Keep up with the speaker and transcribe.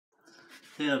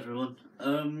Hey everyone.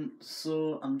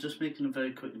 So I'm just making a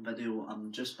very quick video.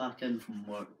 I'm just back in from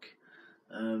work.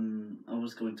 I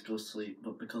was going to go sleep,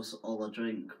 but because all I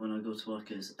drink when I go to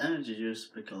work is energy juice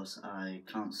because I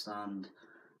can't stand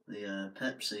the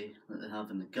Pepsi that they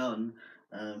have in the gun,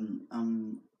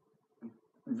 I'm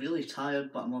really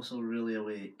tired, but I'm also really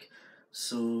awake.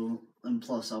 So, and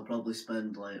plus I'll probably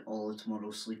spend like all of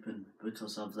tomorrow sleeping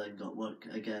because I've then got work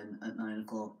again at 9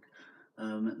 o'clock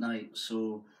at night.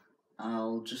 So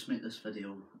I'll just make this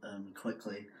video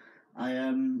quickly.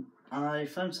 I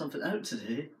found something out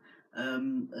today.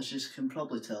 As you can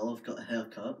probably tell, I've got a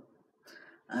haircut,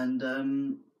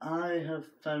 and I have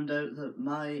found out that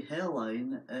my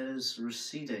hairline is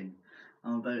receding.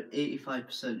 I'm about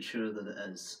 85% sure that it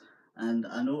is. And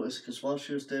I noticed because while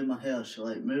she was doing my hair, she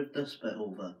like moved this bit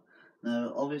over.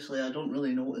 Now, obviously, I don't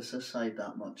really notice this side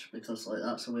that much because like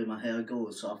that's the way my hair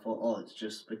goes. So I thought, oh, it's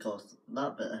just because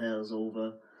that bit of hair is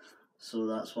over. So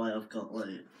that's why I've got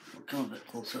like, come a bit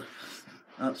closer.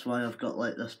 That's why I've got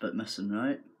like this bit missing,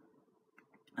 right?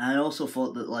 I also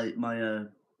thought that like my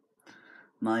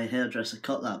hairdresser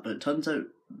cut that, but it turns out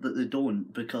that they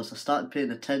don't because I started paying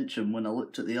attention when I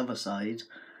looked at the other side,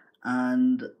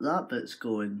 and that bit's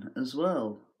going as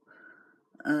well.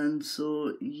 And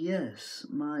so yes,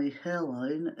 my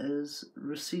hairline is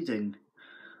receding,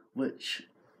 which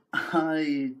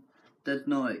I did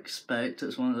not expect.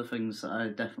 It's one of the things that I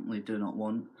definitely do not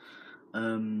want.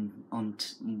 From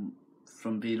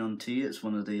being on tea, it's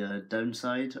one of the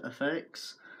downside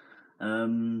effects.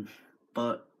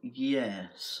 But yeah,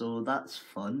 so that's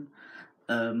fun.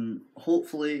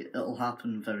 Hopefully it'll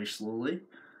happen very slowly,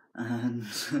 and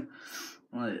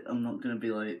like I'm not gonna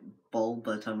be like bald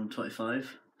by the time I'm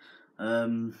 25.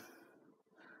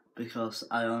 Because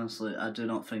I do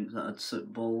not think that I'd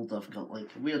sit bald. I've got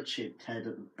like a weird shaped head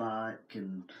at the back,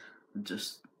 and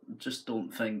just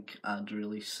don't think I'd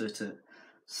really suit it.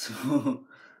 So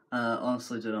I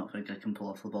honestly do not think I can pull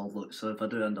off the bald look. So if I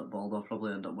do end up bald, I'll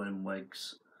probably end up wearing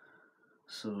wigs.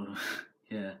 So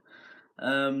yeah.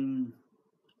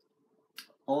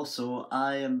 Also,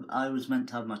 I was meant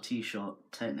to have my tea shot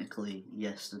technically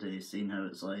yesterday, seeing how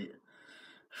it's like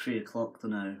 3 o'clock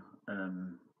now.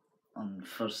 On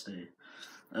Thursday,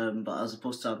 but I was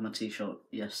supposed to have my tea shot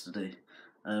yesterday,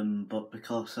 but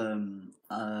because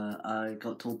I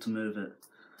got told to move it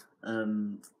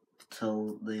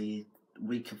till the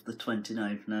week of the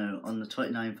 29th. Now, on the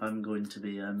 29th I'm going to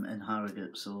be in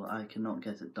Harrogate, so I cannot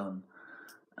get it done.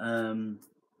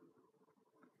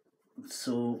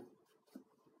 So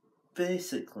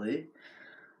basically,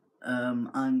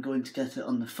 I'm going to get it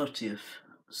on the 30th,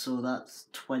 so that's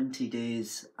 20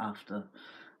 days after.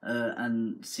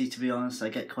 And see, to be honest, I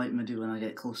get quite moody when I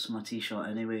get close to my tea shot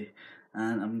anyway,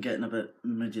 and I'm getting a bit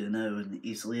moody now and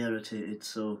easily irritated,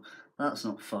 so that's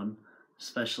not fun,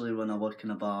 especially when I work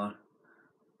in a bar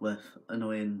with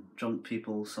annoying drunk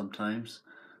people sometimes.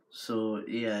 So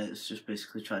yeah, it's just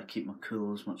basically try to keep my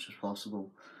cool as much as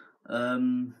possible.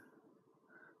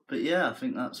 But yeah, I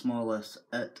think that's more or less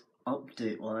it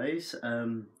update wise.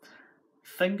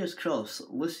 Fingers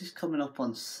crossed, Lucy's coming up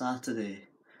on Saturday.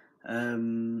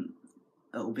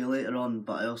 It'll be later on,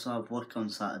 but I also have work on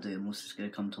Saturday and Lucy's going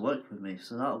to come to work with me,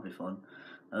 so that'll be fun.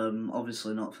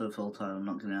 Obviously not for full time. I'm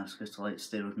not going to ask her to like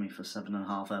stay with me for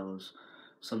 7.5 hours,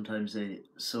 sometimes 8.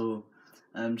 So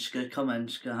she's going to come in,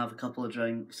 she's going to have a couple of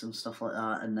drinks and stuff like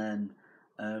that, and then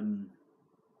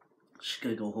she's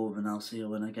going to go home, and I'll see her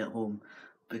when I get home,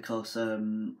 because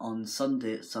on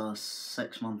Sunday it's our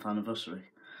 6-month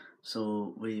anniversary.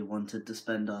 So we wanted to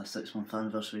spend our 6-month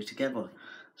anniversary together.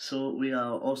 So we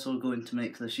are also going to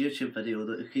make this YouTube video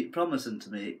that we keep promising to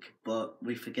make, but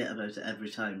we forget about it every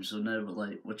time. So now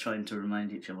we're trying to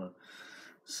remind each other.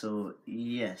 So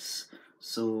yes.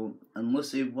 So, and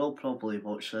Lucy will probably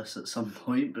watch this at some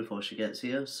point before she gets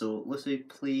here. So Lucy,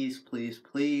 please, please,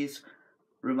 please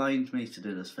remind me to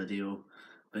do this video,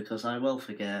 because I will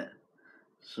forget.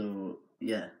 So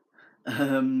yeah.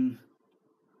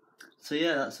 So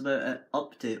yeah, that's about it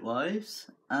update wise,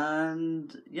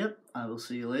 and yep, I will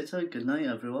see you later. Good night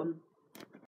everyone.